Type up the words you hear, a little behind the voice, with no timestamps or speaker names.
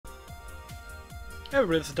Hey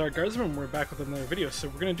everybody, this is Dark Guardsman and we're back with another video. So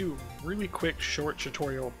we're going to do a really quick, short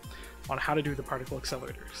tutorial on how to do the particle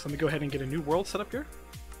accelerator. So let me go ahead and get a new world set up here.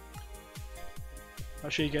 I'll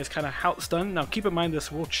show you guys kind of how it's done. Now keep in mind this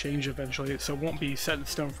will change eventually, so it won't be set in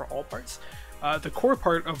stone for all parts. The core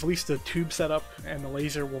part of at least the tube setup and the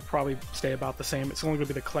laser will probably stay about the same. It's only going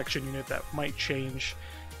to be the collection unit that might change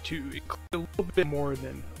to include a little bit more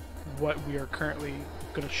than what we are currently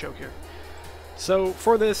going to show here. So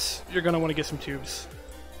for this, you're going to want to get some tubes.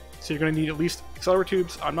 So you're going to need at least accelerator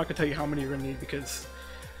tubes. I'm not going to tell you how many you're going to need because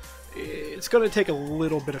it's going to take a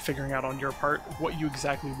little bit of figuring out on your part what you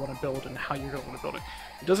exactly want to build and how you're going to want to build it.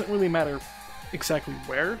 It doesn't really matter exactly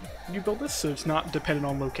where you build this, so it's not dependent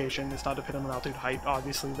on location, it's not dependent on altitude, height.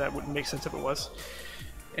 Obviously that wouldn't make sense if it was.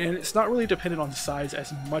 And it's not really dependent on size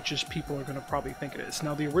as much as people are going to probably think it is.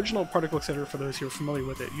 Now the original particle accelerator, for those who are familiar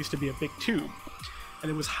with it, used to be a big tube. And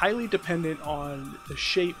it was highly dependent on the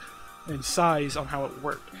shape and size on how it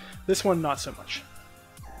worked. This one, not so much.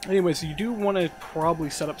 Anyways, you do want to probably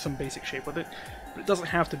set up some basic shape with it, but it doesn't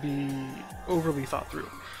have to be overly thought through.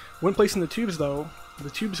 When placing the tubes though, the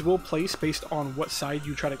tubes will place based on what side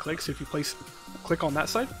you try to click. So if you click on that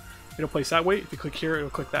side, it'll place that way. If you click here, it'll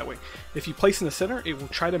click that way. If you place in the center, it will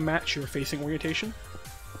try to match your facing orientation.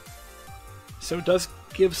 So it does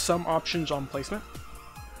give some options on placement.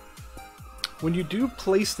 When you do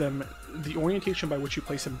place them, the orientation by which you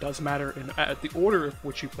place them does matter, and the order of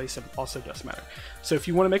which you place them also does matter. So if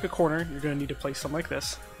you want to make a corner, you're going to need to place something like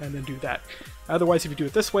this, and then do that. Otherwise, if you do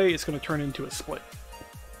it this way, it's going to turn into a split.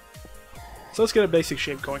 So let's get a basic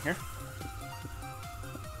shape going here.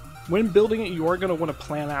 When building it, you are going to want to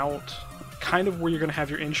plan out kind of where you're going to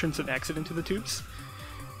have your entrance and exit into the tubes.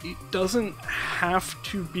 It doesn't have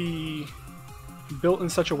to be built in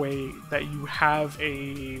such a way that you have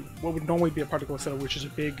what would normally be a particle accelerator, which is a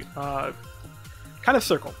big kind of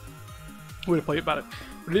circle way to play about it.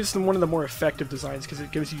 But it is one of the more effective designs because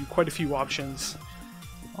it gives you quite a few options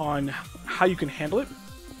on how you can handle it.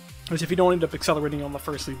 Because if you don't end up accelerating on the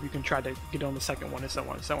first loop, you can try to get on the second one, and so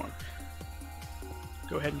on and so on.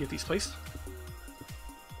 Go ahead and get these placed.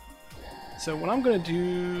 So what I'm going to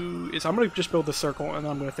do is I'm going to just build the circle, and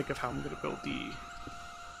then I'm going to think of how I'm going to build the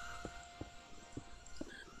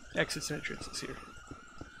exits and entrances here.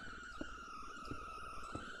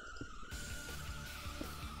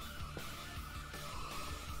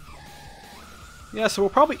 Yeah, so we'll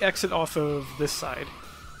probably exit off of this side.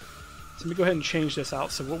 So let me go ahead and change this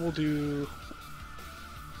out. So what we'll do,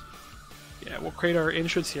 yeah, we'll create our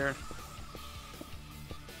entrance here.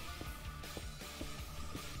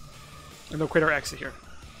 And we'll create our exit here.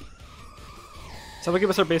 So that'll give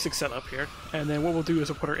us our basic setup here. And then what we'll do is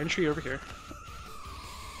we'll put our entry over here.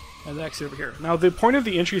 And the exit over here. Now the point of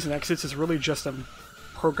the entries and exits is really just a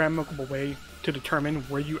programmable way to determine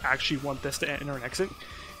where you actually want this to enter and exit.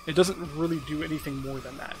 It doesn't really do anything more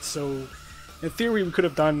than that. So in theory we could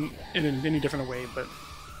have done it in any different way, but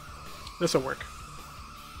this will work.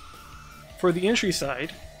 For the entry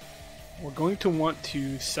side, we're going to want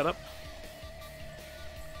to set up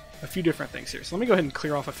a few different things here. So let me go ahead and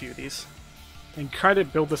clear off a few of these and try to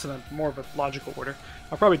build this in a more of a logical order.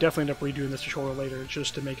 I'll probably definitely end up redoing this tutorial later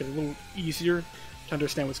just to make it a little easier to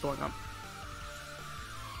understand what's going on.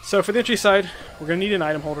 So for the entry side, we're going to need an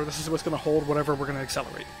item holder. This is what's going to hold whatever we're going to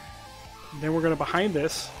accelerate. And then we're going to, behind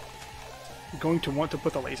this, we're going to want to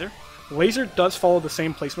put the laser. The laser does follow the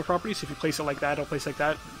same placement properties. If you place it like that, it'll place like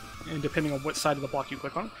that, and depending on what side of the block you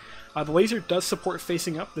click on. The laser does support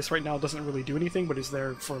facing up. This right now doesn't really do anything, but is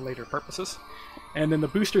there for later purposes. And then the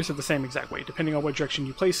boosters are the same exact way. Depending on what direction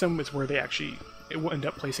you place them is where it will end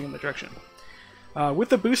up placing in the direction. With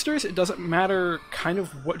the boosters, it doesn't matter kind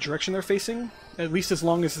of what direction they're facing, at least as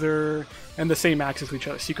long as they're in the same axis with each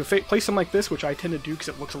other. So you could place them like this, which I tend to do because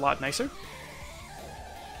it looks a lot nicer.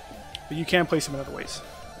 But you can place them in other ways.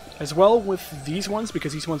 As well with these ones,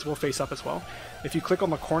 because these ones will face up as well. If you click on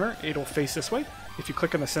the corner, it'll face this way. If you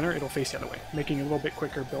click on the center, it'll face the other way, making it a little bit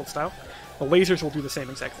quicker build style. The lasers will do the same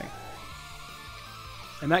exact thing.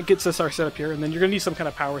 And that gets us our setup here, and then you're going to need some kind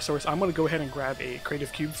of power source. I'm going to go ahead and grab a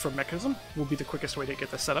creative cube from Mechanism. Will be the quickest way to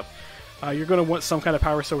get this set up. You're going to want some kind of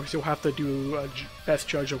power source. You'll have to do a best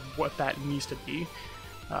judge of what that needs to be,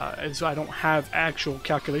 as I don't have actual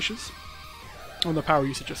calculations on the power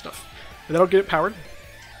usage of stuff. But that'll get it powered.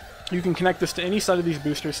 You can connect this to any side of these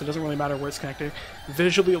boosters, so it doesn't really matter where it's connected.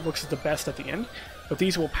 Visually, it looks the best at the end, but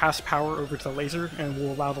these will pass power over to the laser and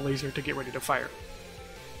will allow the laser to get ready to fire.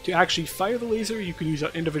 To actually fire the laser, you can use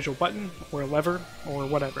an individual button or a lever or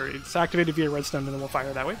whatever. It's activated via redstone and then will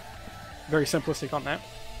fire that way. Very simplistic on that.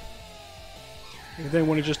 You then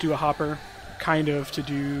want to just do a hopper, kind of, to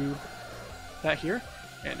do that here.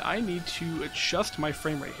 And I need to adjust my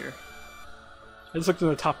frame rate here. I just looked in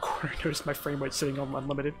the top corner and noticed my frame rate sitting on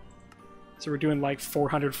unlimited. So we're doing like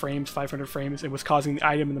 400 frames, 500 frames. It was causing the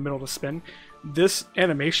item in the middle to spin. This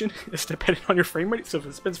animation is dependent on your frame rate, so if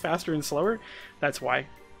it spins faster and slower, that's why.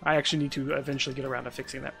 I actually need to eventually get around to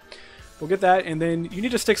fixing that. We'll get that, and then you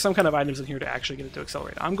need to stick some kind of items in here to actually get it to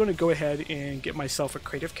accelerate. I'm going to go ahead and get myself a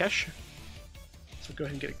creative cache. So go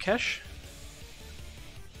ahead and get a cache.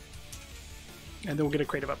 And then we'll get a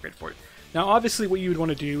creative upgrade for it. Now, obviously, what you would want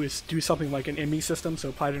to do is do something like an ME system, so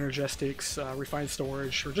applied energetics, refined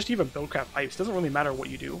storage, or just even buildcraft pipes. Doesn't really matter what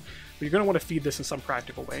you do, but you're going to want to feed this in some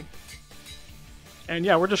practical way. And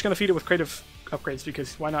yeah, we're just going to feed it with creative upgrades,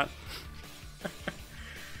 because why not?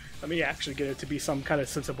 Let me actually get it to be some kind of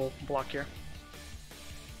sensible block here.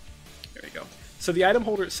 There you go. So the item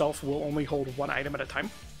holder itself will only hold one item at a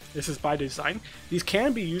time. This is by design. These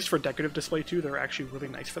can be used for decorative display too. They're actually really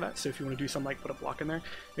nice for that. So if you want to do something like put a block in there,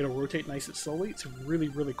 it'll rotate nice and slowly. It's really,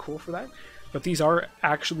 really cool for that. But these are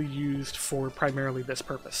actually used for primarily this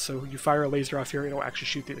purpose. So you fire a laser off here, it'll actually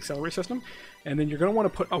shoot the accelerator system. And then you're going to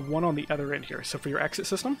want to put a 1 on the other end here. So for your exit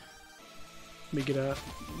system, let me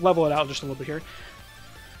level it out just a little bit here.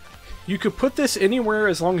 You could put this anywhere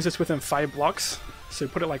as long as it's within 5 blocks. So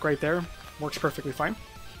put it like right there. Works perfectly fine.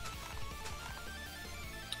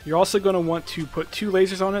 You're also going to want to put 2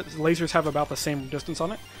 lasers on it. The lasers have about the same distance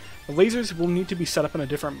on it. The lasers will need to be set up in a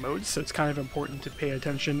different mode, so it's kind of important to pay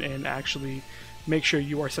attention and actually make sure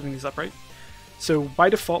you are setting these up right. So by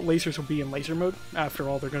default, lasers will be in laser mode. After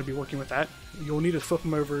all, they're going to be working with that. You'll need to flip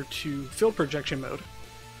them over to field projection mode,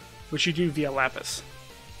 which you do via lapis.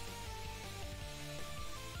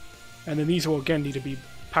 And then these will again need to be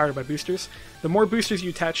powered by boosters. The more boosters you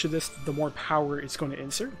attach to this, the more power it's going to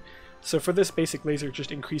insert. So for this basic laser, it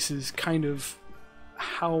just increases kind of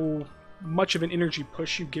how much of an energy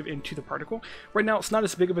push you give into the particle. Right now it's not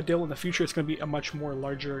as big of a deal. In the future it's going to be a much more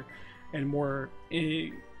larger and more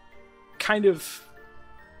kind of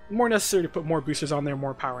more necessary to put more boosters on there,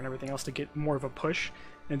 more power and everything else to get more of a push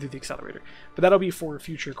into the accelerator. But that'll be for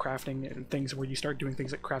future crafting and things where you start doing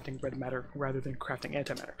things like crafting red matter rather than crafting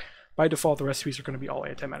antimatter. By default, the recipes are going to be all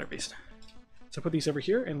antimatter based. So put these over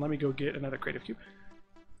here and let me go get another creative cube.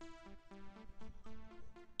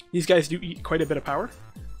 These guys do eat quite a bit of power,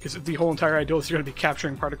 because the whole entire idea is you're going to be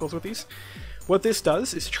capturing particles with these. What this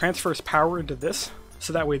does is transfers power into this,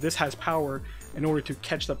 so that way this has power in order to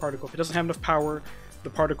catch the particle. If it doesn't have enough power, the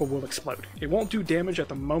particle will explode. It won't do damage at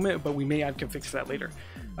the moment, but we may add configs to that later.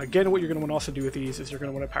 Again, what you're going to want to also do with these is you're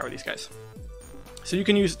going to want to power these guys. So you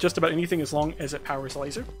can use just about anything as long as it powers a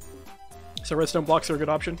laser. So redstone blocks are a good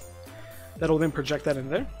option. That'll then project that in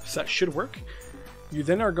there, so that should work. You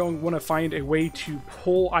then are going to want to find a way to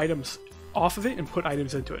pull items off of it and put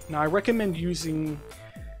items into it. Now I recommend using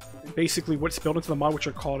basically what's built into the mod, which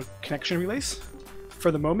are called connection relays for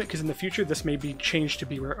the moment, because in the future this may be changed to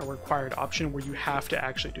be a required option where you have to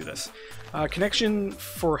actually do this. Connection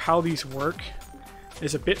for how these work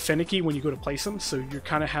is a bit finicky when you go to place them, so you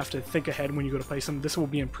kind of have to think ahead when you go to place them. This will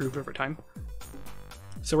be improved over time.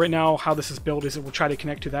 So right now how this is built is it will try to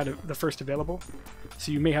connect to that the first available,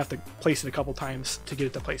 so you may have to place it a couple times to get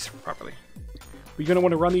it to place properly. But you're going to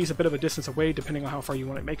want to run these a bit of a distance away depending on how far you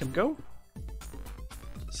want to make them go.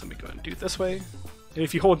 So let me go ahead and do it this way. And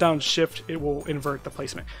if you hold down shift, it will invert the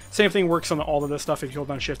placement. Same thing works on all of this stuff. If you hold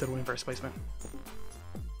down shift, it will invert placement.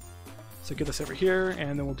 So get this over here,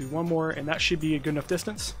 and then we'll do one more, and that should be a good enough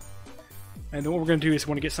distance. And then what we're going to do is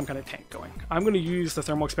we want to get some kind of tank going. I'm going to use the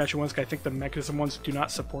thermal expansion ones because I think the mechanism ones do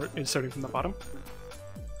not support inserting from the bottom.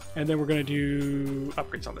 And then we're going to do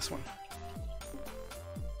upgrades on this one.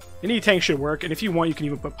 Any tank should work, and if you want, you can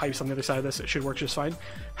even put pipes on the other side of this. It should work just fine.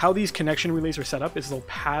 How these connection relays are set up is they'll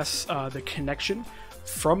pass the connection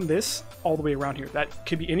from this all the way around here. That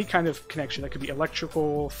could be any kind of connection. That could be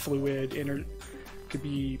electrical, fluid, could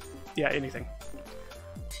be, yeah, anything.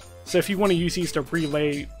 So if you want to use these to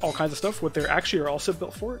relay all kinds of stuff, what they actually are also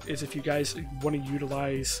built for is if you guys want to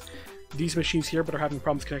utilize these machines here but are having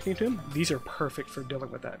problems connecting to them, these are perfect for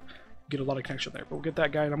dealing with that. Get a lot of connection there. But we'll get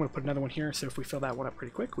that guy, and I'm going to put another one here, so if we fill that one up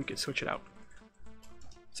pretty quick, we can switch it out.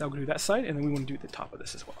 So I'm going to do that side, and then we want to do the top of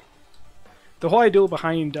this as well. The whole idea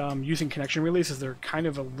behind using connection relays is they're kind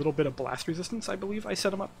of a little bit of blast resistance, I believe I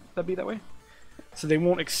set them up to be that way. So they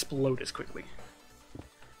won't explode as quickly.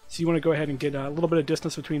 So you want to go ahead and get a little bit of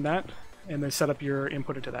distance between that, and then set up your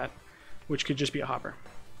input into that, which could just be a hopper.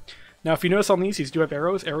 Now if you notice on these do have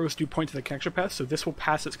arrows. Arrows do point to the connection path, so this will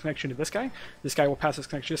pass its connection to this guy will pass its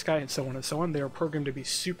connection to this guy, and so on and so on. They are programmed to be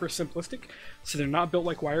super simplistic, so they're not built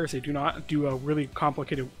like wires. They do not do a really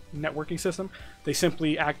complicated networking system. They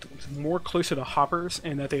simply act more closer to hoppers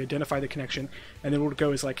in that they identify the connection, and then what it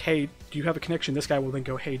go is like, hey, do you have a connection? This guy will then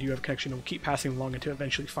go, hey, do you have a connection? And will keep passing along until it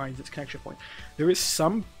eventually finds its connection point. There is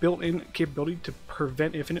some built-in capability to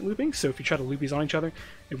prevent infinite looping, so if you try to loop these on each other,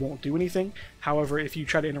 it won't do anything. However, if you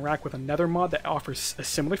try to interact with another mod that offers a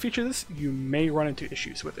similar feature to this, you may run into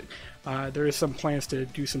issues with it. There is some plans to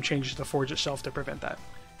do some changes to the Forge itself to prevent that.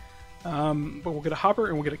 But we'll get a hopper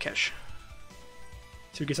and we'll get a cache.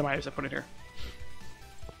 So we get some items I put in here.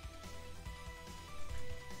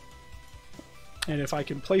 And if I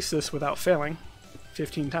can place this without failing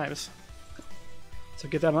 15 times. So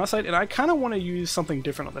get that on that side. And I kind of want to use something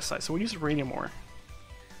different on this side. So we'll use uranium ore.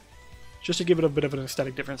 Just to give it a bit of an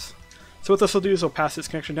aesthetic difference. So what this will do is it'll pass this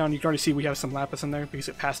connection down. You can already see we have some lapis in there because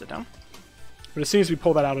it passed it down. But as soon as we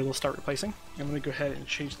pull that out, it'll start replacing. And let me go ahead and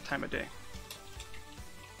change the time of day.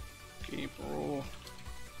 April.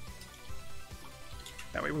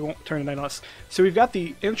 That way we won't turn the night on us. So we've got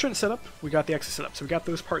the entrance set up, we got the exit set up, so we got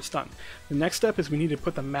those parts done. The next step is we need to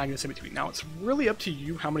put the magnets in between. Now it's really up to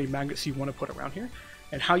you how many magnets you want to put around here,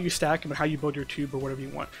 and how you stack them, and how you build your tube or whatever you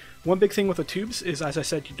want. One big thing with the tubes is, as I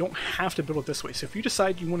said, you don't have to build it this way. So if you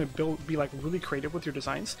decide you want to be like really creative with your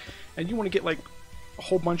designs, and you want to get like a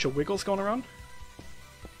whole bunch of wiggles going around,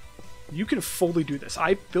 you can fully do this.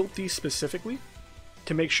 I built these specifically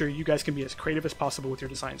to make sure you guys can be as creative as possible with your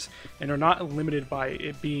designs and are not limited by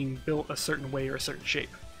it being built a certain way or a certain shape.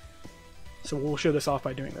 So we'll show this off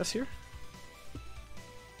by doing this here.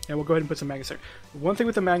 And we'll go ahead and put some magnets there. One thing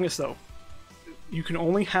with the magnets though, you can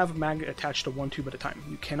only have a magnet attached to one tube at a time.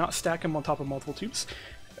 You cannot stack them on top of multiple tubes,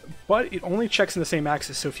 but it only checks in the same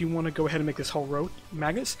axis. So if you want to go ahead and make this whole row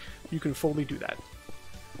magnets, you can fully do that.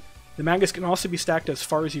 The magnets can also be stacked as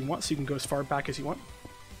far as you want, so you can go as far back as you want.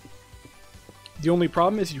 The only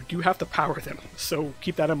problem is you do have to power them, so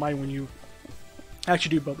keep that in mind when you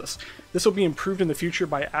actually do build this. This will be improved in the future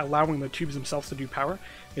by allowing the tubes themselves to do power.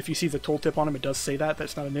 If you see the tooltip on them, it does say that.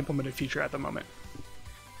 That's not an implemented feature at the moment.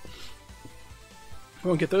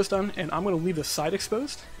 We'll get those done, and I'm going to leave the side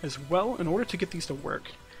exposed as well. In order to get these to work,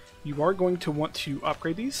 you are going to want to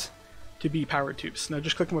upgrade these to be powered tubes. Now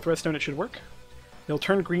just clicking with redstone, it should work. They'll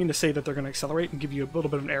turn green to say that they're going to accelerate and give you a little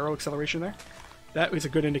bit of an arrow acceleration there. That is a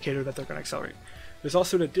good indicator that they're going to accelerate. There's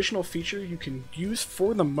also an additional feature you can use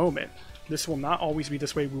for the moment. This will not always be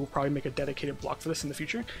this way. We will probably make a dedicated block for this in the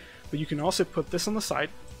future. But you can also put this on the side,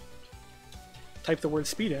 type the word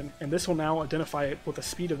speed in, and this will now identify it with the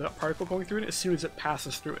speed of the particle going through it as soon as it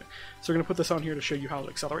passes through it. So we're going to put this on here to show you how it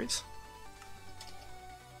accelerates.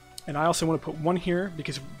 And I also want to put one here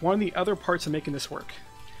because one of the other parts of making this work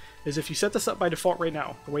is if you set this up by default right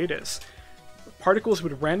now, the way it is, particles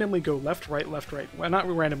would randomly go left, right, left, right. Well, not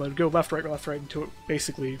randomly, it would go left, right, until it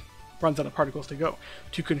basically runs out of particles to go.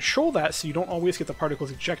 To control that so you don't always get the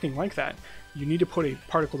particles ejecting like that, you need to put a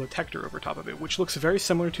particle detector over top of it, which looks very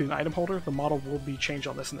similar to an item holder. The model will be changed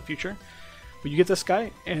on this in the future. But you get this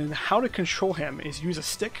guy, and how to control him is use a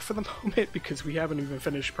stick for the moment because we haven't even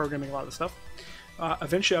finished programming a lot of the stuff.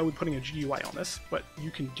 Eventually I will be putting a GUI on this, but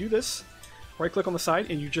you can do this. Right click on the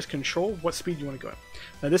side and you just control what speed you want to go at.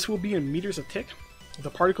 Now this will be in meters a tick. The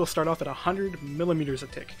particles start off at 100 millimeters a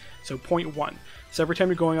tick, so 0.1. So every time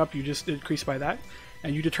you're going up, you just increase by that,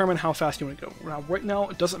 and you determine how fast you want to go. Now right now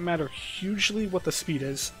it doesn't matter hugely what the speed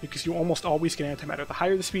is because you almost always get antimatter. The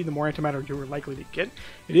higher the speed, the more antimatter you're likely to get.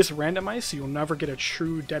 It is randomized, so you'll never get a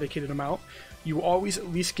true dedicated amount. You will always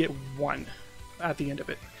at least get one at the end of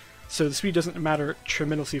it. So the speed doesn't matter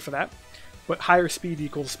tremendously for that, but higher speed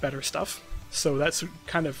equals better stuff. So that's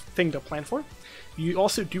kind of thing to plan for. You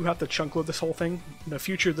also do have to chunk load this whole thing. In the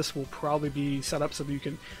future, this will probably be set up so that you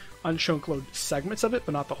can unchunk load segments of it,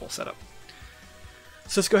 but not the whole setup.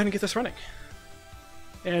 So let's go ahead and get this running.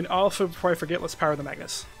 And also, before I forget, let's power the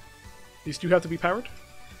magnets. These do have to be powered.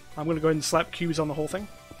 I'm going to go ahead and slap cubes on the whole thing.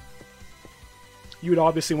 You would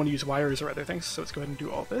obviously want to use wires or other things, so let's go ahead and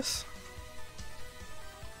do all this.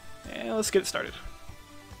 And let's get it started.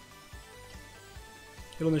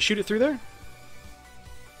 It'll shoot it through there.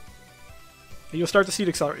 And you'll start to see it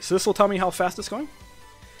accelerate. So this will tell me how fast it's going.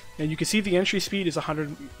 And you can see the entry speed is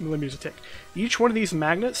 100 millimeters a tick. Each one of these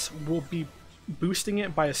magnets will be boosting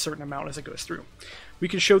it by a certain amount as it goes through. We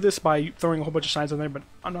can show this by throwing a whole bunch of signs on there, but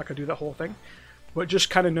I'm not going to do that whole thing. But just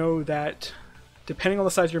kind of know that depending on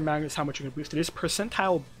the size of your magnets, how much you're going to boost. It is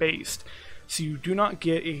percentile based, so you do not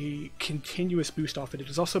get a continuous boost off it. It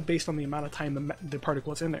is also based on the amount of time the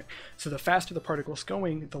particle is in there. So the faster the particle is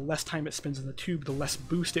going, the less time it spends in the tube, the less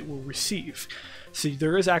boost it will receive. So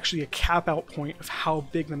there is actually a cap out point of how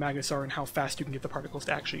big the magnets are and how fast you can get the particles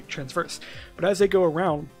to actually transverse. But as they go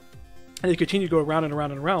around, and they continue to go around and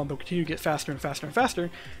around and around. They'll continue to get faster and faster and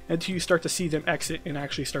faster until you start to see them exit and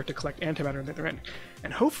actually start to collect antimatter that they're in.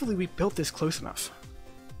 And hopefully we built this close enough.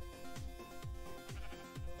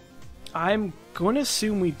 I'm going to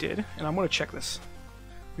assume we did, and I'm going to check this.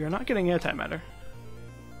 We are not getting antimatter.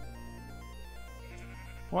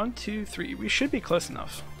 1, 2, 3. We should be close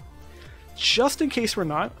enough. Just in case we're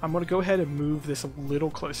not, I'm going to go ahead and move this a little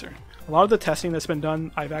closer. A lot of the testing that's been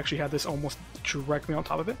done, I've actually had this almost directly on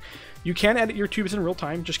top of it. You can edit your tubes in real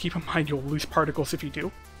time, just keep in mind you'll lose particles if you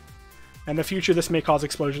do. In the future this may cause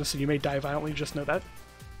explosions, so you may die violently, just know that.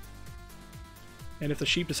 And if the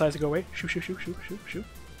sheep decides to go away, shoot, shoot, shoot, shoot, shoot, shoot.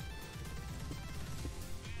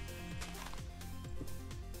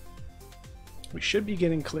 We should be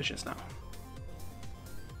getting collisions now.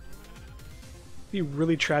 It'd be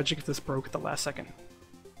really tragic if this broke at the last second.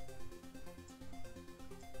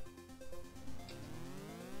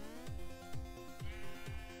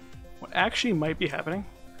 What actually might be happening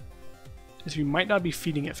is we might not be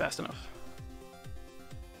feeding it fast enough.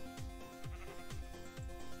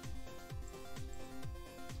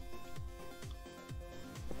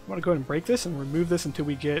 I want to go ahead and break this and remove this until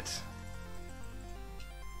we get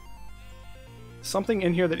something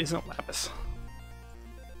in here that isn't lapis.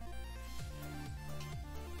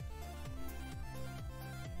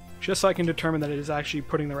 Just so I can determine that it is actually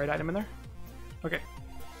putting the right item in there. Okay.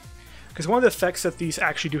 Because one of the effects that these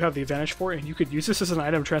actually do have the advantage for, and you could use this as an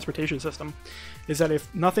item transportation system, is that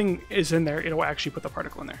if nothing is in there, it will actually put the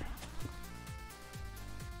particle in there.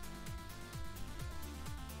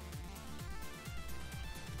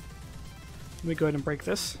 Let me go ahead and break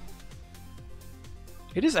this.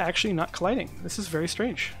 It is actually not colliding. This is very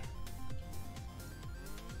strange.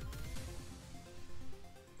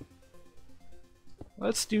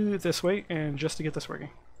 Let's do it this way, and just to get this working.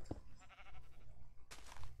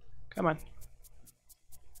 Come on.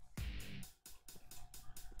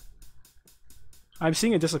 I'm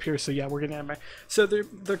seeing it disappear, so yeah, we're getting anime. So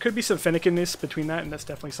there could be some finickiness between that, and that's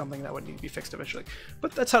definitely something that would need to be fixed eventually.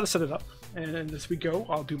 But that's how to set it up. And as we go,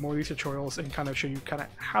 I'll do more of these tutorials and kind of show you kind of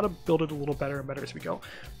how to build it a little better and better as we go.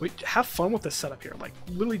 But have fun with this setup here. Like,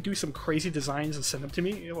 literally do some crazy designs and send them to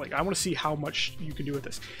me. Like, I want to see how much you can do with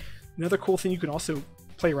this. Another cool thing you can also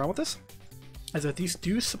play around with this is that these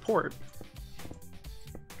do support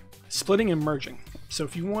splitting and merging. So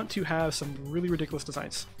if you want to have some really ridiculous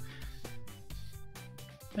designs,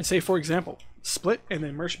 and say, for example, split and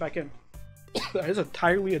then merge back in. That is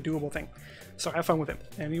entirely a doable thing. So have fun with it.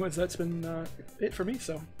 Anyways, that's been it for me,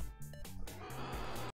 so